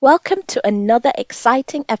Welcome to another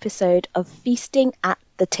exciting episode of Feasting at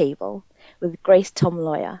the Table with Grace Tom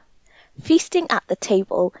Lawyer. Feasting at the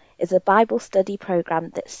Table is a Bible study program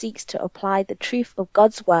that seeks to apply the truth of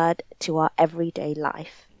God's Word to our everyday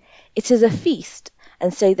life. It is a feast,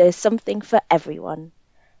 and so there's something for everyone.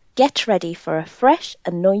 Get ready for a fresh,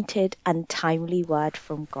 anointed, and timely word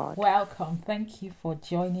from God. Welcome. Thank you for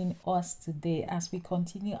joining us today as we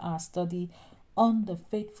continue our study on the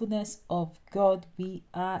faithfulness of God. We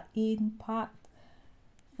are in part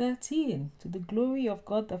 13, to the glory of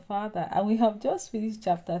God the Father, and we have just finished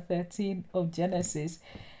chapter 13 of Genesis.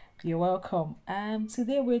 You're welcome.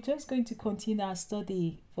 Today we're just going to continue our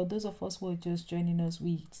study. For those of us who are just joining us,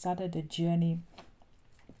 we started a journey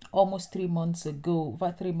almost 3 months ago,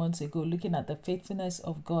 over 3 months ago, looking at the faithfulness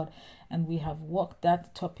of God, and we have worked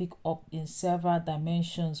that topic up in several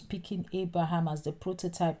dimensions, picking Abraham as the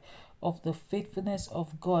prototype of the faithfulness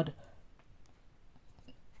of God,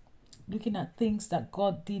 looking at things that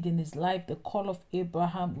God did in his life, the call of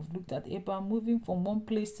Abraham. We've looked at Abraham moving from one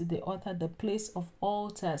place to the other, the place of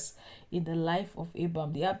altars in the life of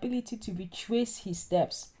Abraham, the ability to retrace his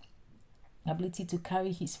steps, ability to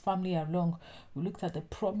carry his family along. We looked at the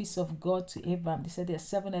promise of God to Abraham. They said there are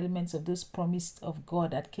 7 elements of this promise of God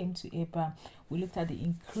that came to Abraham. We looked at the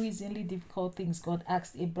increasingly difficult things God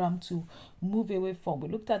asked Abraham to move away from. We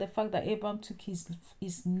looked at the fact that Abraham took his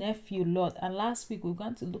nephew Lot. And last week we're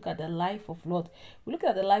going to look at the life of Lot. We looked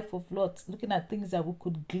at the life of Lot, looking at things that we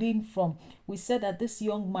could glean from. We said that this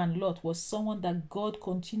young man Lot was someone that God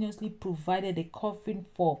continuously provided a covering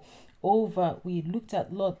for. We looked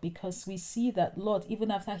at Lot because we see that Lot, even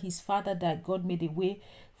after his father died, God made a way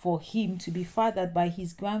for him to be fathered by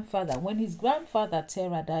his grandfather. When his grandfather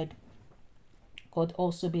Terah died, God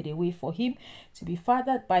also made a way for him to be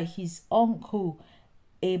fathered by his uncle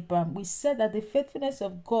Abram. We said that the faithfulness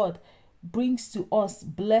of God brings to us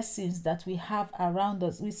blessings that we have around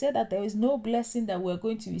us. We said that there is no blessing that we're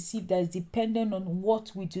going to receive that is dependent on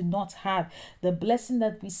what we do not have. The blessing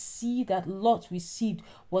that we see that Lot received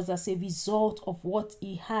was as a result of what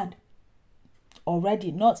he had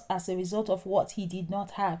already, not as a result of what he did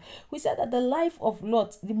not have. We said that the life of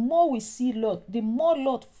Lot, the more we see Lot, the more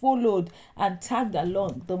Lot followed and tagged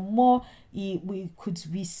along, the more we could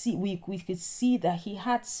see that he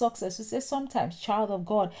had success. We say sometimes, child of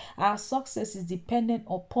God, our success is dependent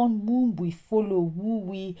upon whom we follow, who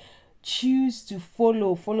we choose to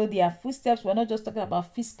follow their footsteps. We're not just talking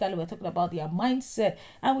about physically, we're talking about their mindset.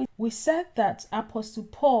 And we said that Apostle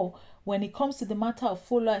Paul, when it comes to the matter of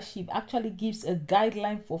followership, actually gives a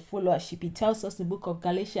guideline for followership. He tells us in the book of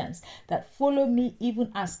Galatians that follow me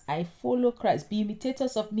even as I follow Christ. Be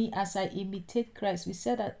imitators of me as I imitate Christ. We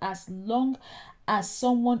said that as long as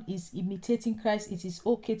someone is imitating Christ, it is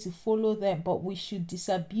okay to follow them, but we should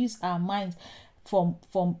disabuse our minds from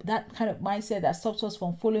that kind of mindset that stops us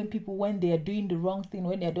from following people when they are doing the wrong thing,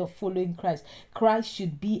 when they are not following Christ. Christ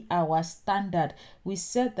should be our standard. We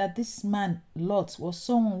said that this man Lot was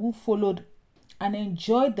someone who followed and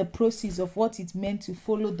enjoyed the proceeds of what it meant to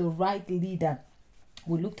follow the right leader.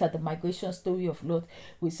 We looked at the migration story of Lot.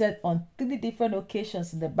 We said on 3 different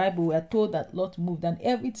occasions in the Bible, we are told that Lot moved. And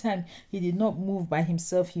every time he did not move by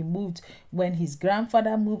himself. He moved when his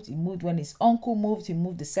grandfather moved. He moved when his uncle moved. He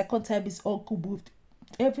moved the second time his uncle moved.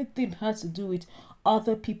 Everything has to do with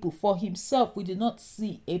other people. For himself, we do not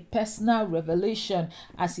see a personal revelation,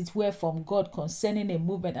 as it were, from God concerning a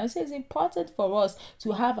movement. And so it's important for us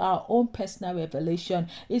to have our own personal revelation.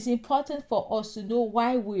 It's important for us to know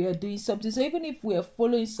why we are doing something. So even if we are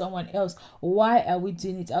following someone else, why are we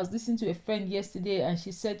doing it? I was listening to a friend yesterday, and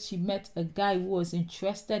she said she met a guy who was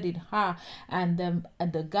interested in her, and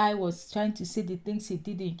the guy was trying to say the things he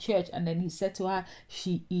did in church, and then he said to her,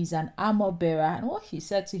 she is an armor bearer. And what she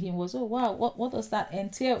said to him was, oh wow, what does that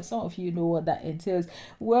entail? Some of you know what that entails.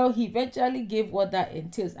 Well, he eventually gave what that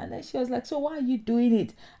entails, and then she was like, so why are you doing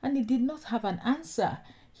it? And he did not have an answer.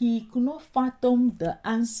 He could not fathom the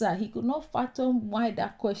answer. He could not fathom why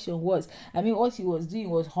that question was. I mean, what he was doing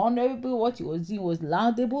was honorable, what he was doing was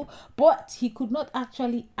laudable, but he could not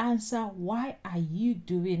actually answer, why are you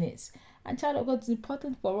doing it? And child of God, it's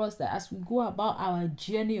important for us that as we go about our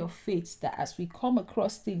journey of faith, that as we come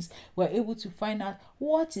across things, we're able to find out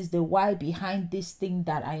what is the why behind this thing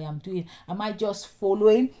that I am doing. Am I just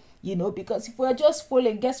following? Because if we're just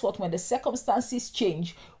following, guess what? When the circumstances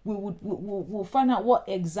change, we'll find out what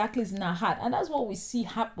exactly is in our heart. And that's what we see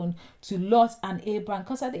happen to Lot and Abraham.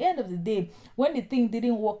 Because at the end of the day, when the thing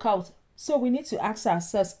didn't work out, so we need to ask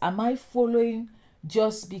ourselves, am I following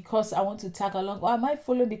just because I want to tag along, or am I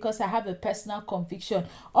following because I have a personal conviction?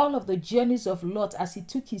 All of the journeys of Lot, as he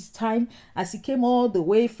took his time, as he came all the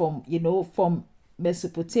way from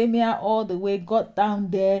Mesopotamia all the way, got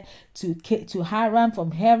down there to Haran,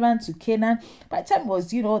 from Haran to Canaan. By the time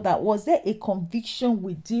was, that was there a conviction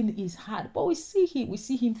within his heart. But we see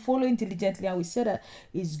him following diligently, and we said that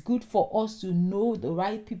it's good for us to know the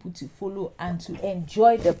right people to follow and to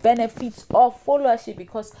enjoy the benefits of followership,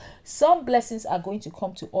 because some blessings are going to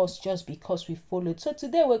come to us just because we followed. So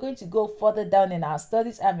today we're going to go further down in our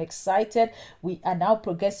studies. I'm excited. We are now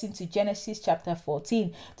progressing to Genesis chapter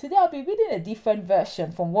 14. Today I'll be reading a different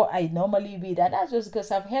version from what I normally read, and that's just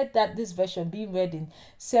because I've heard that this version being read in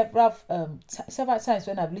several times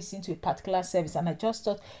when I've listened to a particular service, and I just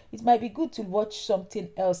thought it might be good to watch something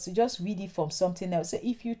else, to just read it from something else. So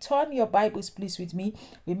if you turn your Bibles please with me,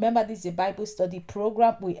 remember this is a Bible study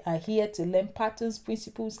program. We are here to learn patterns,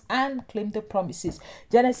 principles, and claim the promises.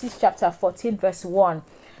 Genesis chapter 14 verse 1.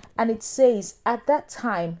 And it says, at that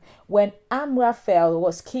time when Amraphel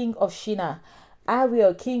was king of Shinar,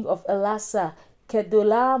 Ariel king of Elasa,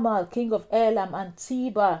 Kedolama king of Elam, and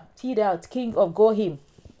Tidal king of Gohim,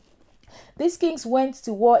 these kings went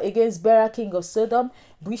to war against Bera king of Sodom,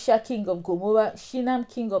 Brisha king of Gomorrah, Shinam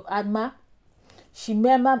king of Admah,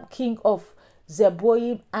 Shememam king of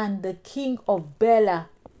Zeboim, and the king of Bela,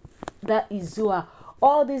 that is Zoar.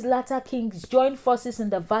 All these latter kings joined forces in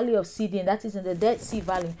the valley of Sidon, that is in the Dead Sea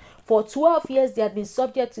Valley. For 12 years they had been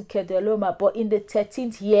subject to Kedoloma, but in the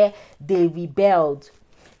 13th year they rebelled.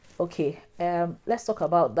 Okay, let's talk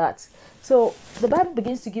about that. So the Bible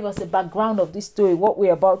begins to give us a background of this story, what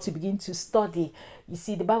we're about to begin to study. You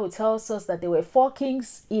see, the Bible tells us that there were 4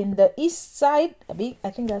 kings in the east side. I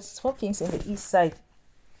think that's 4 kings in the east side.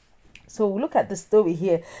 So we look at the story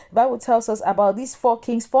here. The Bible tells us about these 4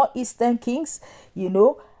 kings, 4 eastern kings,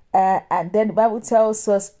 and then the Bible tells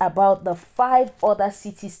us about the 5 other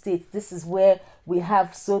city-states. This is where we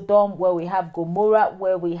have Sodom, where we have Gomorrah,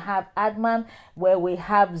 where we have Admah, where we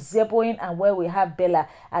have Zeboim, and where we have Bela.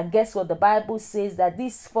 And guess what? The Bible says that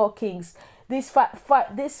these 4 kings, these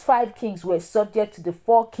five kings were subject to the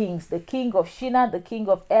 4 kings, the king of Shinar, the king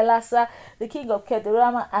of Elasa, the king of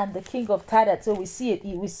Kedorama, and the king of Tidal. So we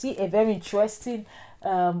see a very interesting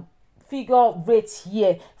figure rate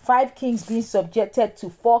here. 5 kings being subjected to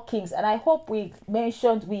 4 kings. And I hope we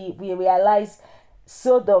realize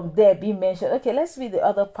Sodom there being mentioned. Okay, let's read the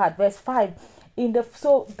other part, verse 5.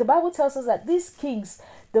 So the Bible tells us that these kings,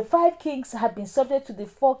 the 5 kings, have been subject to the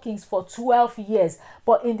 4 kings for 12 years.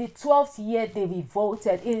 But in the 12th year, they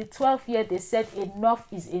revolted. In the 12th year, they said, enough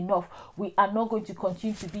is enough. We are not going to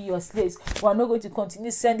continue to be your slaves. We are not going to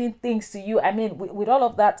continue sending things to you. I mean, with all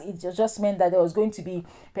of that, it just meant that there was going to be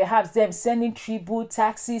perhaps them sending tribute,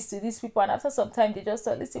 taxes to these people. And after some time, they just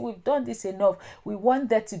thought, listen, we've done this enough. We want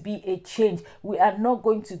there to be a change. We are not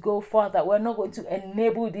going to go further. We're not going to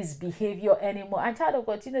enable this behavior anymore. And child of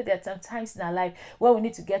God, there are some times in our life where we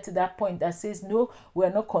need to get to that point that says, no,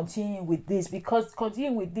 we're not continuing with this, because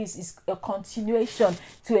continuing with this is a continuation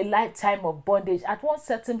to a lifetime of bondage. At one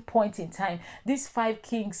certain point in time, these 4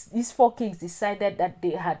 kings decided that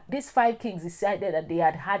they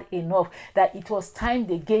had had enough, that it was time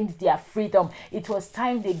they gained their freedom. It was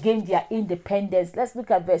time they gained their independence. Let's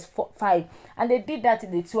look at verse 5. And they did that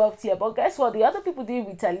in the 12th year. But guess what? The other people didn't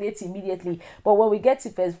retaliate immediately. But when we get to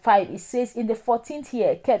verse 5, it says, in the 14th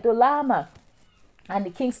year, Kedolama and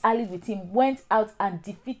the kings allied with him went out and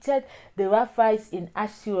defeated the Rephaites in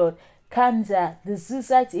Ashtaroth, Kanza, the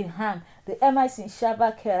Zuzites in Ham, the Emites in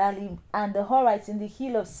Shabba Keralim, and the Horites in the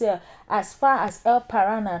hill of Seir, as far as El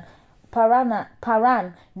Paran,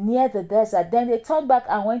 near the desert. Then they turned back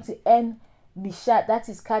and went to En Mishat, that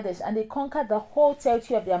is Kadesh, and they conquered the whole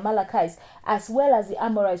territory of the Amalekites, as well as the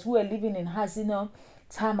Amorites who were living in Hazino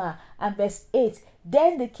Tamar. And verse 8,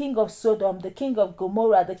 then the king of Sodom, the king of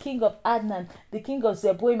Gomorrah, the king of Admah, the king of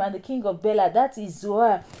Zeboim, and the king of Bela, that is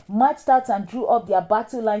Zoar, marched out and drew up their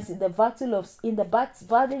battle lines in the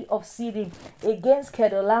valley of Siddim against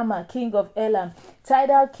Kedolama, king of Elam,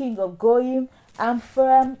 Tidal, king of Goyim,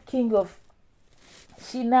 Ampharam, king of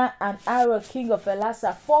Shinar, and Ariel, king of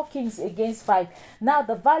Elasa, 4 kings against 5. Now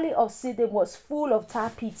the valley of Siddim was full of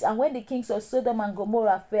tar pits, and when the kings of Sodom and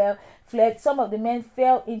Gomorrah fled, some of the men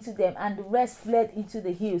fell into them, and the rest fled into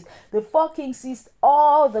the hills. The 4 kings seized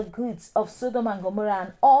all the goods of Sodom and Gomorrah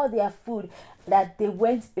and all their food, that they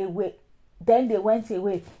went away. Then they went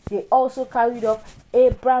away. They also carried off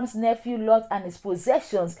Abram's nephew Lot and his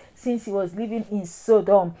possessions, since he was living in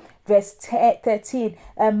Sodom. Verse 13,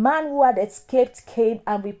 a man who had escaped came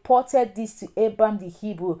and reported this to Abram the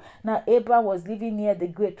Hebrew. Now Abram was living near the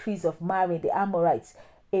great trees of Mamre, the Amorites,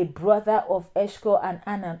 a brother of Eshcol and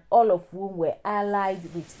Anan, all of whom were allied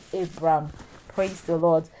with Abram. Praise the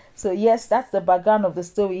Lord. So yes, that's the background of the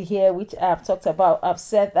story here, which I have talked about. I've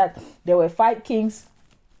said that there were 5 kings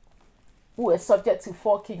who were subject to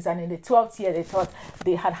 4 kings, and in the 12th year they thought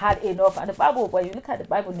they had had enough. And the Bible, when you look at the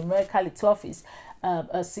Bible numerically, 12 is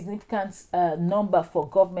a significant number for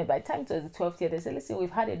government. By the time it was the 12th year, they said, listen,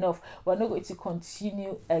 we've had enough, we're not going to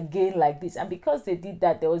continue again like this. And because they did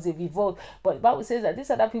that, there was a revolt. But the Bible says that these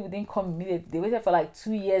other people didn't come immediately. They waited for like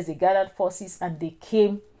 2 years, they gathered forces and they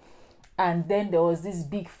came. And then there was this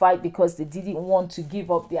big fight because they didn't want to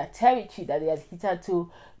give up their territory that they had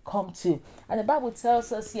hitherto come to. And the Bible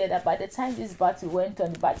tells us here that by the time this battle went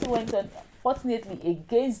on, fortunately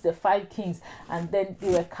against the 5 kings, and then they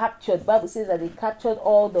were captured. The Bible says that they captured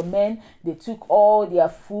all the men, they took all their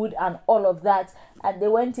food and all of that, and they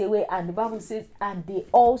went away. And the Bible says, and they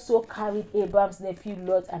also carried Abraham's nephew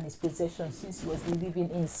Lot and his possessions, since he was living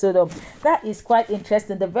in Sodom. That is quite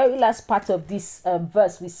interesting. The very last part of this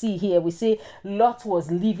verse we see here, we say Lot was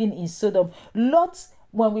living in Sodom. Lot,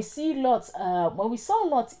 when we see Lot, when we saw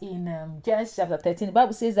Lot in Genesis chapter 13, the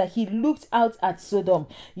Bible says that he looked out at Sodom.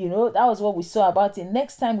 You know, that was what we saw about it.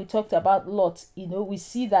 Next time we talked about Lot, you know, we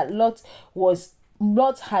see that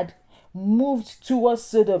Lot had moved towards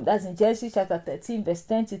Sodom. That's in Genesis chapter 13, verse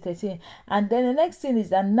 10 to 13. And then the next thing is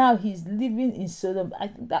that now he's living in Sodom. I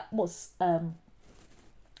think that was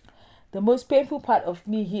the most painful part of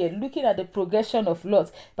me here, looking at the progression of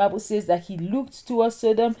Lot. Bible says that he looked towards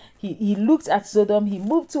Sodom, he looked at Sodom, he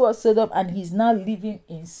moved towards Sodom, and he's now living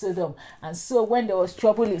in Sodom. And so when there was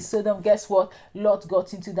trouble in Sodom, guess what? Lot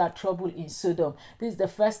got into that trouble in Sodom. This is the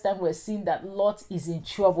first time we're seeing that Lot is in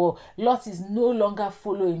trouble. Lot is no longer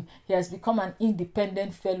following. He has become an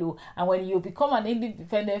independent fellow. And when you become an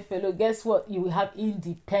independent fellow, guess what? You will have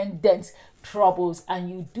independent troubles, and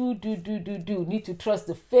you do need to trust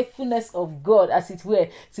the faithfulness of God, as it were,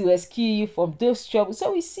 to rescue you from those troubles.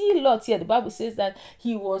 So we see Lot here. The Bible says that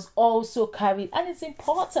he was also carried, and it's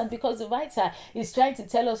important because the writer is trying to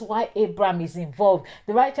tell us why Abraham is involved.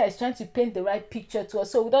 The writer is trying to paint the right picture to us,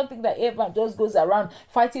 so we don't think that Abraham just goes around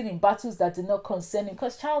fighting in battles that do not concern him.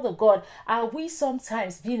 Because, child of God, are we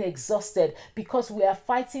sometimes being exhausted because we are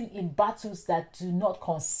fighting in battles that do not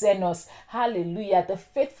concern us? Hallelujah. The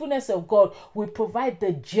faithfulness of God will provide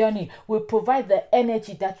the journey, will provide the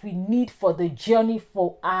energy that we need for the journey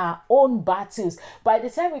for our own battles. By the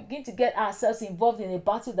time we begin to get ourselves involved in a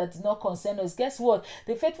battle that does not concern us, guess what?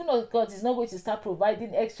 The faithfulness of God is not going to start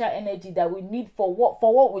providing extra energy that we need for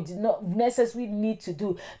what we do not necessarily need to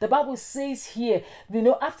do. The Bible says here, you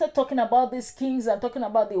know, after talking about these kings and talking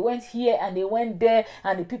about they went here and they went there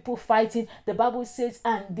and the people fighting, the Bible says,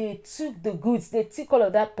 and they took the goods, they took all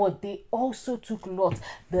of that, but they also took Lot,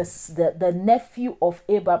 the nephew of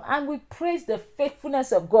Abraham. And we praise the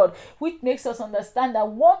faithfulness of God, which makes us understand that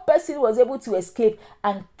one person was able to escape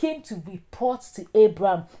and came to report to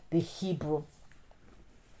Abraham the Hebrew.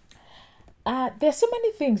 There's so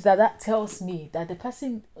many things that tells me that the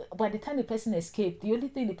person, by the time the person escaped, the only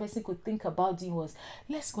thing the person could think about doing was,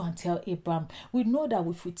 let's go and tell Abraham. We know that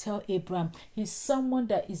if we tell Abraham, he's someone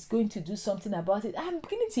that is going to do something about it. I'm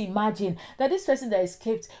beginning to imagine that this person that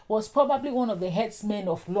escaped was probably one of the headsmen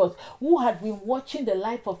of Lot, who had been watching the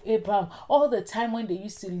life of Abraham all the time when they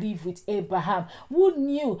used to live with Abraham, who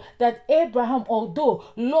knew that Abraham, although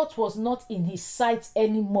Lot was not in his sight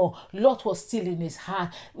anymore, Lot was still in his heart.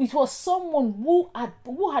 It was someone who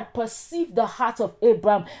had perceived the heart of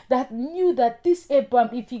Abraham, that knew that this Abraham,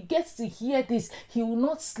 if he gets to hear this, he will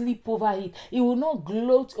not sleep over it, he will not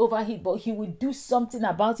gloat over it, but he will do something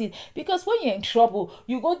about it. Because when you're in trouble,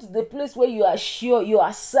 you go to the place where you are sure, you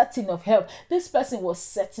are certain of help. This person was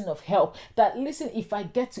certain of help, that listen, if I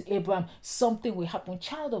get to Abraham, something will happen.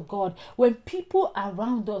 Child of God, when people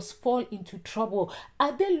around us fall into trouble,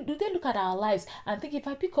 do they look at our lives and think, if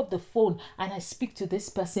I pick up the phone and I speak to this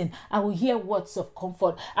person, I will hear words of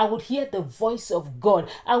comfort, I would hear the voice of God,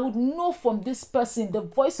 I would know from this person the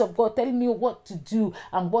voice of God telling me what to do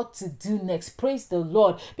and what to do next. Praise the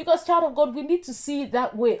Lord. Because, child of God, we need to see it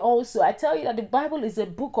that way also. I tell you that the Bible is a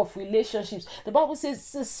book of relationships. The Bible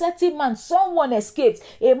says a certain man, someone escaped,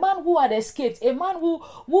 a man who had escaped, a man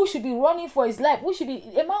who should be running for his life,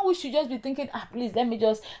 a man who should just be thinking, please,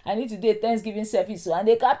 I need to do a Thanksgiving service. And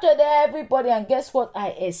they captured everybody, and guess what?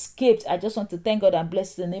 I escaped. I just want to thank God and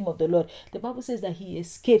bless the name of the Lord. The Bible says that he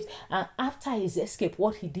escaped, and after his escape,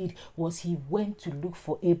 what he did was he went to look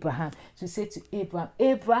for Abraham, to say to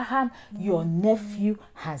Abraham, your nephew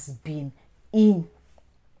has been in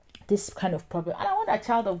this kind of problem. And I wonder,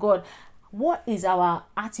 child of God, what is our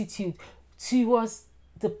attitude towards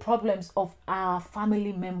the problems of our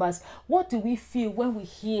family members? What do we feel when we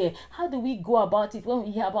hear? How do we go about it when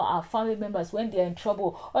we hear about our family members when they're in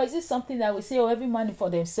trouble? Or is it something that we say, oh, every man for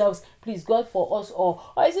themselves, please God for us all?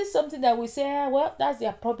 Or is it something that we say, well, that's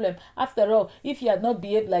their problem? After all, if he had not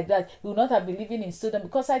behaved like that, he would not have been living in Sodom.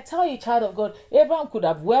 Because I tell you, child of God, Abraham could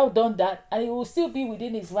have well done that, and he will still be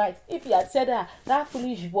within his right. If he had said, that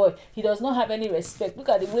foolish boy, he does not have any respect. Look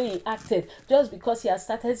at the way he acted. Just because he has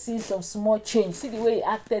started seeing some small change. See the way he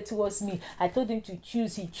acted towards me. I told him to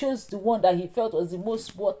choose. He chose the one that he felt was the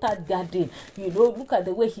most watered garden. Look at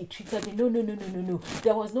the way he treated me. No.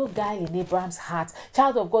 There was no guile in Abraham's heart.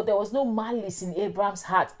 Child of God, there was no malice in Abraham's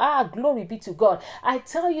heart. Glory be to God. I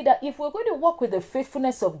tell you that if we're going to walk with the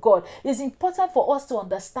faithfulness of God, it's important for us to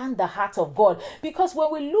understand the heart of God. Because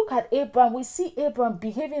when we look at Abraham, we see Abraham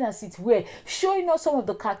behaving as it were, showing us some of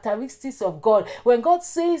the characteristics of God. When God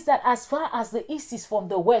says that as far as the east is from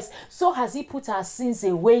the west, so has he put our sins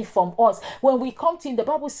away from us. When we come to him, the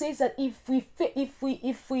Bible says that if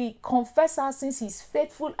we confess our sins, he's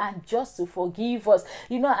faithful and just to forgive us,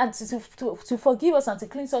 and to forgive us and to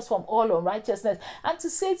cleanse us from all unrighteousness. And to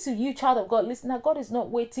say to you, child of God, listen, that God is not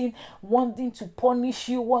waiting, wanting to punish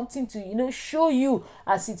you, wanting to, show you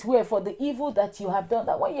as it were for the evil that you have done.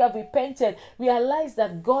 That when you have repented, realize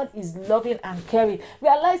that God is loving and caring.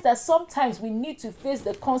 Realize that sometimes we need to face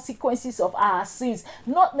the consequences of our sins,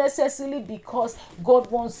 not necessarily because God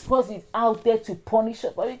is out there to punish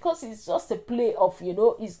us, but because it's just a play of,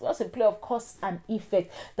 it's just a play of cause and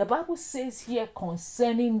effect. The Bible says here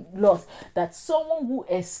concerning Lot that someone who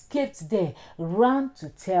escaped there ran to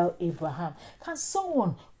tell Abraham. Can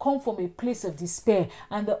someone come from a place of despair,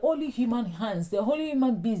 and the only human hands, the only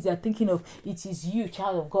human beings they're thinking of, it is you,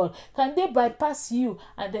 child of God? Can they bypass you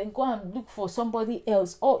and then go and look for somebody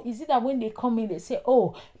else? Or is it that when they come in, they say,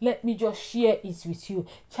 oh, let me just share it with you?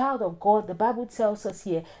 Child of God, the Bible tells us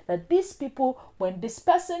here that these people, when this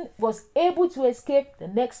person was able to escape, the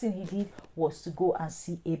next thing he did was to go and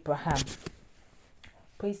see Abraham.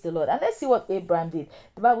 Praise the Lord. And let's see what Abraham did.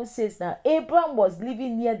 The Bible says now, Abraham was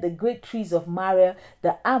living near the great trees of Mamre,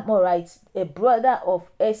 the Amorites, a brother of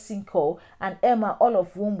Esau and Emma, all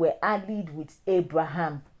of whom were allied with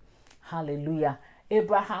Abraham. Hallelujah.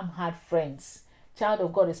 Abraham had friends. Child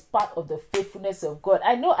of God is part of the faithfulness of God.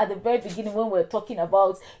 I know at the very beginning when we're talking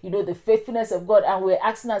about, the faithfulness of God, and we're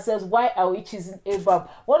asking ourselves, why are we choosing Abraham?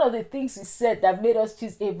 One of the things we said that made us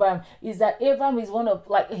choose Abraham is that Abraham is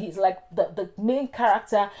he's like the main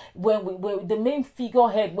character when the main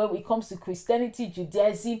figurehead when it comes to Christianity,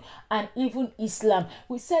 Judaism, and even Islam.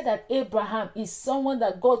 We said that Abraham is someone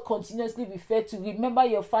that God continuously referred to. Remember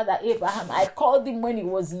your father Abraham. I called him when he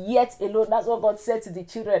was yet alone. That's what God said to the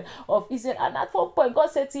children of Israel. And at one point, God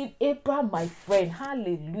said to him, Abraham, my friend.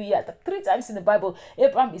 Hallelujah. 3 times in the Bible,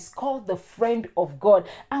 Abraham is called the friend of God.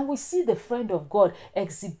 And we see the friend of God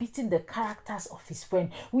exhibiting the characters of his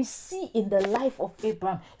friend. We see in the life of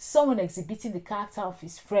Abraham someone exhibiting the character of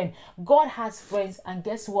his friend. God has friends, and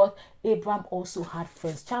guess what? Abraham also had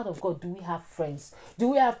friends. Child of God, do we have friends? Do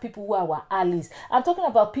we have people who are our allies? I'm talking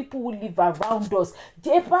about people who live around us.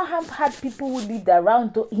 Abraham had people who lived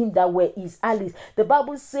around him that were his allies. The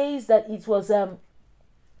Bible says that it was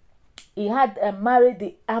he had married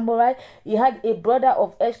the Amorite, he had a brother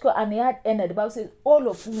of Eshcol, and he had Enah. The Bible says all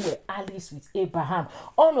of whom were allies with Abraham,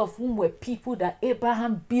 all of whom were people that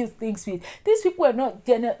Abraham built things with. These people were not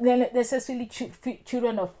necessarily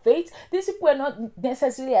children of faith. These people were not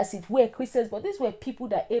necessarily, as it were, Christians, but these were people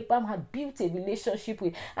that Abraham had built a relationship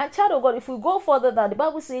with. And child of God, if we go further down, the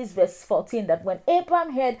Bible says, verse 14, that when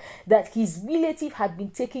Abraham heard that his relative had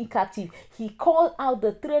been taken captive, he called out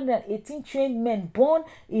the 318 trained men born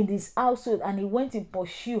in his household, and he went in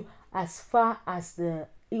pursuit as far as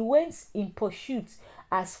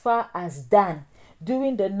Dan.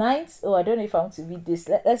 During the night, I don't know if I want to read this.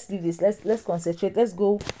 Let's leave this. Let's concentrate. Let's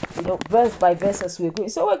go, verse by verse as we're going.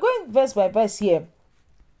 So we're going verse by verse here.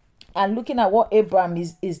 And looking at what Abraham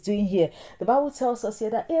is doing here, the Bible tells us here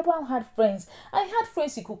that Abraham had friends, and he had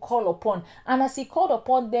friends he could call upon. And as he called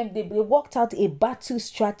upon them, they worked out a battle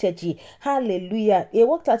strategy. Hallelujah. They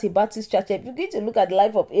worked out a battle strategy. If you're going to look at the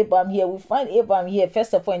life of Abraham here, we find Abraham here,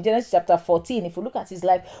 first of all, in Genesis chapter 14. If we look at his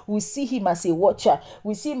life, we see him as a watcher.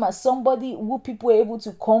 We see him as somebody who people are able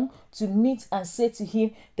to come to meet and say to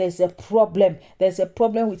him, there's a problem. There's a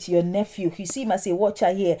problem with your nephew. You see him as a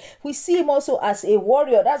watcher here. We see him also as a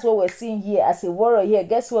warrior. That's what we're seeing here, as a warrior here.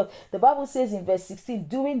 Guess what? The Bible says in verse 16,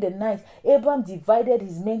 during the night, Abraham divided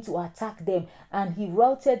his men to attack them, and he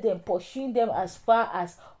routed them, pursuing them as far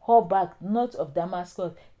as Hobach, north of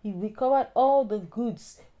Damascus. He recovered all the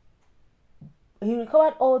goods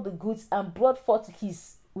and brought forth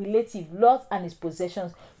relative, Lot and his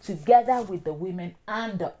possessions, together with the women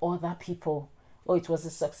and the other people. Oh, it was a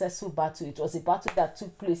successful battle. It was a battle that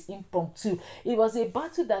took place impromptu. It was a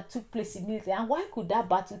battle that took place immediately. And why could that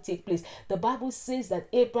battle take place? The Bible says that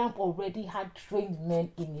Abraham already had trained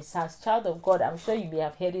men in his house. Child of God, I'm sure you may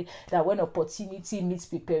have heard it, that when opportunity meets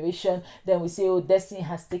preparation, then we say, oh, destiny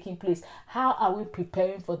has taken place. How are we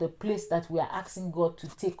preparing for the place that we are asking God to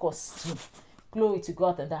take us to? Glory to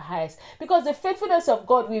God in the highest. Because the faithfulness of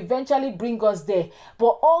God will eventually bring us there.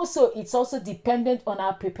 But also, it's also dependent on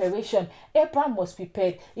our preparation. Abraham was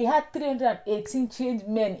prepared. He had 318 trained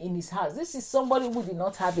men in his house. This is somebody who did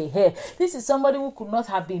not have a hair. This is somebody who could not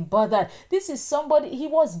have been bothered. This is somebody, he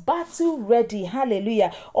was battle ready.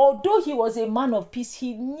 Hallelujah. Although he was a man of peace,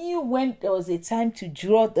 he knew when there was a time to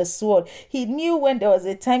draw the sword. He knew when there was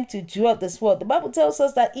a time to draw the sword. The Bible tells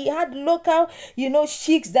us that he had local,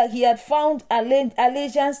 sheiks that he had found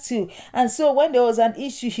allegiance to, and so when there was an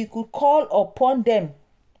issue, he could call upon them.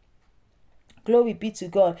 Glory be to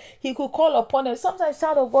God. He could call upon them. Sometimes,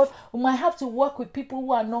 child of God, we might have to work with people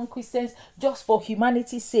who are non-Christians just for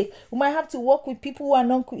humanity's sake. We might have to work with people who are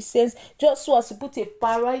non-Christians just so as to put a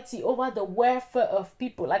priority over the welfare of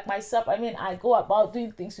people. Like myself, I go about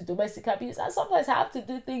doing things with domestic abuse, and sometimes I have to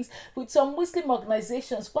do things with some Muslim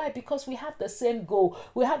organizations. Why? Because we have the same goal.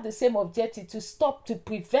 We have the same objective, to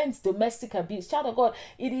prevent domestic abuse. Child of God,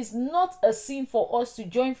 it is not a sin for us to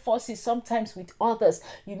join forces sometimes with others,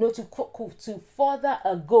 to further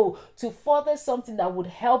a goal, to further something that would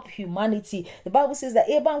help humanity. The Bible says that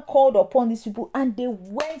Abraham called upon these people and they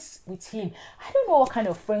went with him. I don't know what kind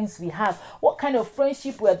of friends we have, what kind of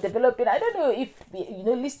friendship we are developing. I don't know if,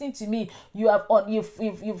 listening to me,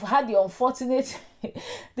 you've had the unfortunate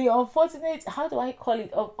how do I call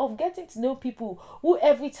it, of getting to know people who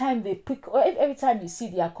every time they pick, or every time you see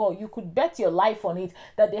their call, you could bet your life on it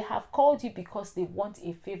that they have called you because they want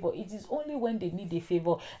a favor. It is only when they need a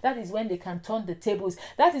favor, that is when they can turn the tables.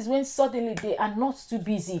 That is when suddenly they are not too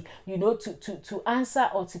busy, to answer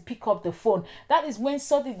or to pick up the phone. That is when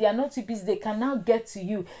suddenly they are not too busy. They can now get to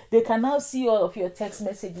you. They can now see all of your text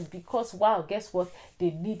messages because, wow, guess what?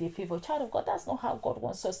 They need a favor. Child of God, that's not how God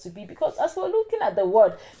wants us to be. Because as we're looking at the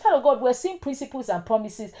word, child of God, we're seeing principles and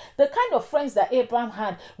promises. The kind of friends that Abraham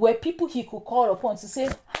had were people he could call upon to say,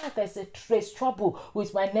 there's trouble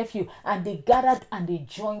with my nephew, and they gathered and they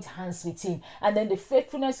joined hands with him. And then the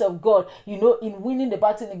faithfulness of God, in winning the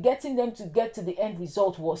battle and getting them to get to the end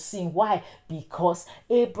result was seen. Why? Because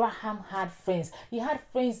Abraham had friends. He had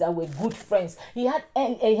friends that were good friends. He had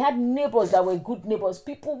neighbors that were good neighbors,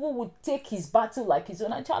 people who would take his battle like his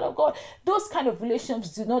own. And child of God, those kind of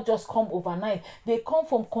relationships do not just come overnight. They come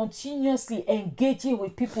from continuously engaging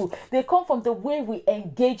with people. They come from the way we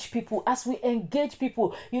engage people. As we engage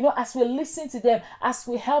people, as we listen to them, as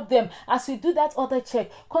we help them, as we do that other check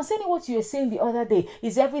concerning what you were saying the other day.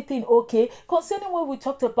 Is everything okay? Concerning what we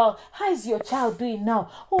talked about, how is your child doing now?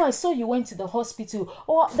 Oh, I saw you went to the hospital.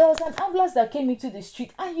 Or there was an ambulance that came into the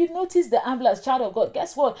street and you noticed the ambulance. Child of God,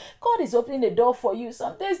 guess what? God is opening the door for you.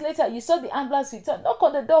 Some days later, you saw the ambulance return. Knock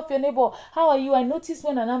on the door of your neighbor. How are you? I noticed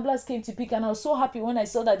when an ambulance came to pick, and I was so happy when I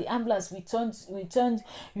saw that the ambulance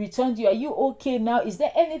returned you. Are you okay now? Is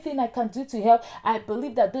there anything I can do to help? I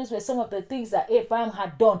believe that those were some of the things that Abraham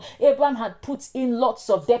had done. Abraham had put in lots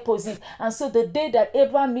of deposit, and so the day that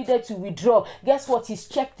Abraham needed to withdraw, guess what? His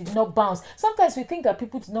check did not bounce. Sometimes we think that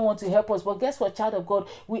people do not want to help us, but guess what, child of God?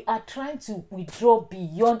 We are trying to withdraw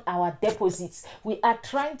beyond our deposits. We are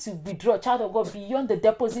trying to withdraw, child of God, beyond the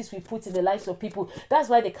deposits we put in the lives of people. That's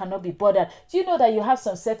why they cannot be bothered. Do you know that you have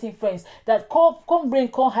some certain friends that come rain,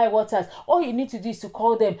 come high waters, all you need to do is to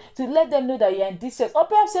call them, to let them know that you're in distress, or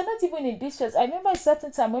perhaps you're not even in distress. I remember a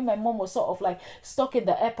certain time when my mom was sort of like stuck in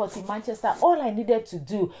the airport in Manchester. All I needed to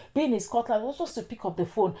do, being in Scotland, was just to pick up the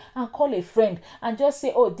phone and call a friend and just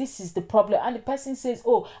say, oh, this is the problem. And the person says,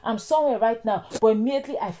 oh, I'm somewhere right now, but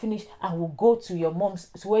immediately I finish, I will go to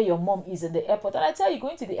where your mom is in the airport. And I tell you,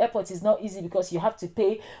 going to the airport is not easy because you have to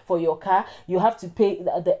pay for your car, you have to pay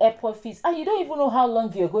the airport fees, and you don't even know how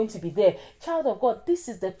long you're going to be there. Child of God, this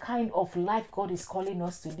is the kind of life God is calling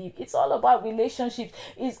us to live. It's all about relationships.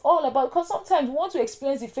 It's all about, because sometimes we want to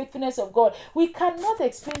experience the faithfulness of God. We cannot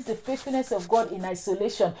experience the faithfulness of God in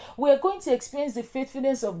isolation. We are going to experience the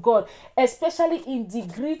faithfulness of God, especially in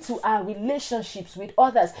degree to our relationships with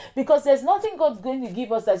others, because there's nothing God's going to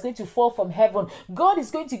give us that's going to fall from heaven. God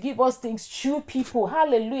is going to give us things through people.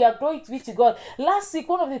 Hallelujah. Glory be to God. Last week,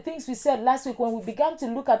 one of the things we said last week when we began to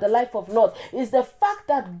look at the life of Lot is the fact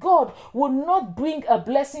that God would not bring a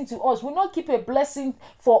blessing to us, will not keep a blessing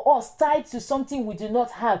for us tied to something we do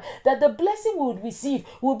not have. That the blessing we would receive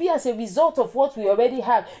will be as a result of what we already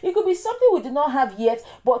have. It could be something we do not have yet,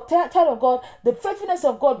 but child of God, the faithfulness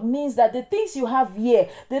of God means that the things you have here,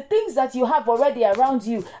 the things that you have already around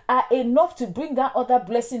you, are enough to bring that other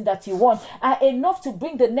blessing that you want, are enough to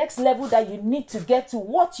bring the next level that you need to get to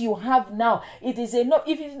what you have now. It is enough.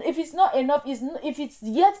 If it's not enough, if it's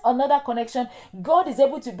yet another connection, God is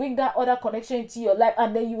able to bring that other connection into your life,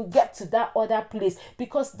 and then you will get to that other place,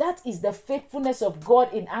 because that is the faithfulness of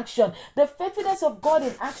God in action. The faithfulness of God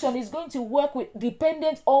in action is going to work with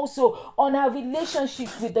dependent also on our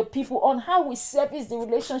relationships with the people, on how we service the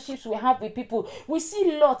relationships we have with people. We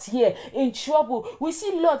see Lot here in trouble. We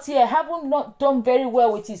see Lot here having not done very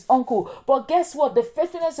well with his uncle. But guess what? The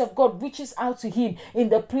faithfulness of God reaches out to him in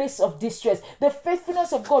the place of distress. The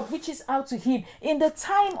faithfulness of God reaches out to him in the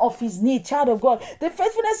time of his need. Child of God, the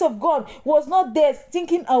faithfulness of God was not there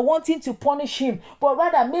thinking and wanting to punish him, but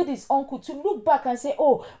rather made his uncle to look back and say,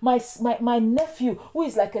 oh, my nephew, who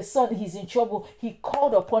is like a son, he's in trouble. He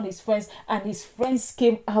called upon his friends, and his friends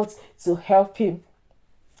came out to help him.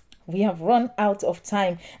 We have run out of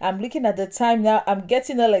time. I'm looking at the time now. I'm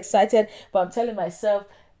getting all excited, but I'm telling myself,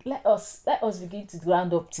 let us begin to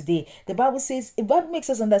round up today. The Bible says, the Bible makes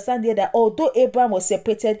us understand here that although Abraham was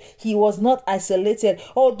separated, he was not isolated.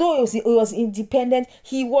 Although he was independent,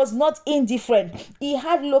 he was not indifferent. He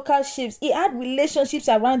had local ships. He had relationships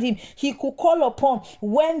around him he could call upon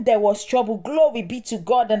when there was trouble. Glory be to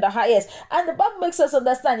God in the highest. And the Bible makes us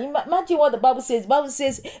understand. Imagine what the Bible says. The Bible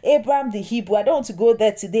says Abraham the Hebrew. I don't want to go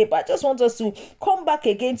there today, but I just want us to come back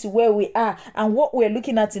again to where we are and what we're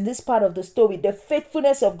looking at in this part of the story. The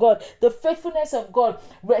faithfulness of God. The faithfulness of God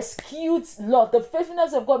rescued Lot. The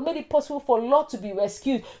faithfulness of God made it possible for Lot to be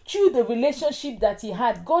rescued through the relationship that he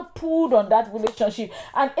had. God pulled on that relationship,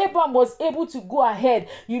 and Abraham was able to go ahead,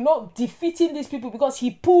 defeating these people, because he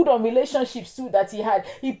pulled on relationships too that he had.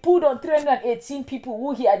 He pulled on 318 people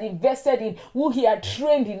who he had invested in, who he had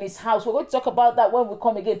trained in his house. We're going to talk about that when we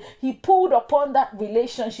come again. He pulled upon that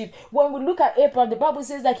relationship. When we look at Abraham, the Bible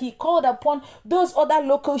says that he called upon those other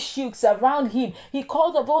local sheiks around him. He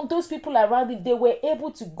called upon those people around him. They were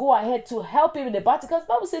able to go ahead to help him in the battle, because the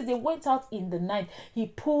Bible says they went out in the night. He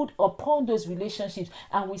pulled upon those relationships,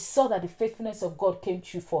 and we saw that the faithfulness of God came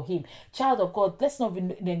true for him. Child of God, let's not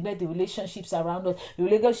neglect the relationships around us. The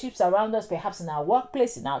relationships around us, perhaps in our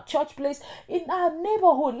workplace, in our church place, in our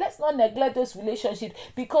neighborhood. Let's not neglect those relationships,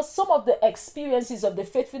 because some of the experiences of the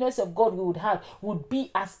faithfulness of God we would have would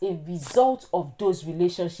be as a result of those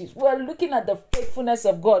relationships. We're looking at the faithfulness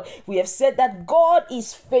of God. We have said that God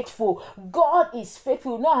is faithful. God is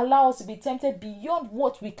faithful. Will not allow us to be tempted beyond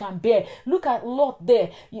what we can bear. Look at Lot there,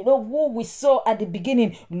 who we saw at the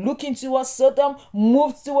beginning, looking towards Sodom,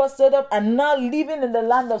 moved towards Sodom, and now living in the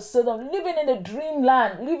land of Sodom, living in the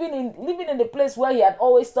dreamland, living in the place where he had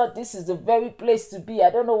always thought this is the very place to be. I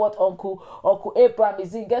don't know what Uncle Abraham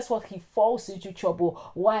is in. Guess what? He falls into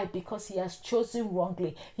trouble. Why? Because he has chosen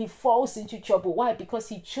wrongly. He falls into trouble. Why? Because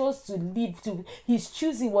he chose to live. His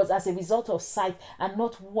choosing was as a result of sight and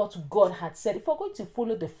not what God had said. If we're going to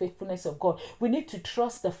follow the faithfulness of God, we need to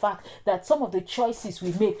trust the fact that some of the choices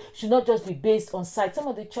we make should not just be based on sight. Some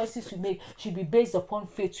of the choices we make should be based upon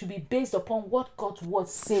faith, should be based upon what God's word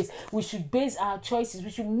says. We should base our choices, we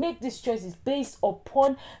should make these choices based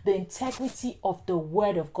upon the integrity of the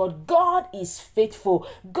word of God. God is faithful.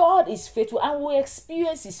 God is faithful, and we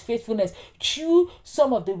experience his faithfulness through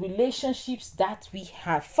some of the relationships that we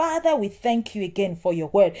have. Father, we thank you again for your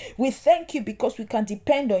word. We thank you because we can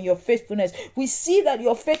depend on your faithfulness. We see that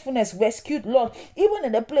your faithfulness rescued Lot even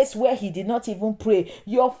in a place where he did not even pray.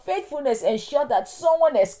 Your faithfulness ensured that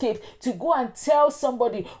someone escaped to go and tell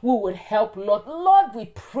somebody who would help Lot. Lord, we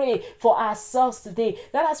pray for ourselves today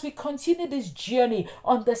that as we continue this journey,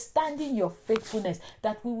 understanding your faithfulness,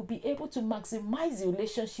 that we will be able to maximize the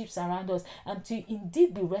relationships around us and to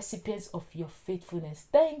indeed be recipients of your faithfulness.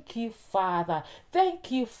 Thank you, Father.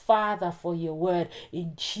 Thank you, Father, for your word.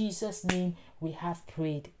 In Jesus' name we have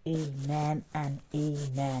prayed. Amen and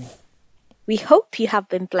amen. We hope you have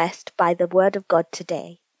been blessed by the word of God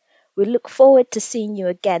today. We look forward to seeing you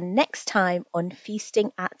again next time on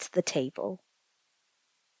Feasting at the Table.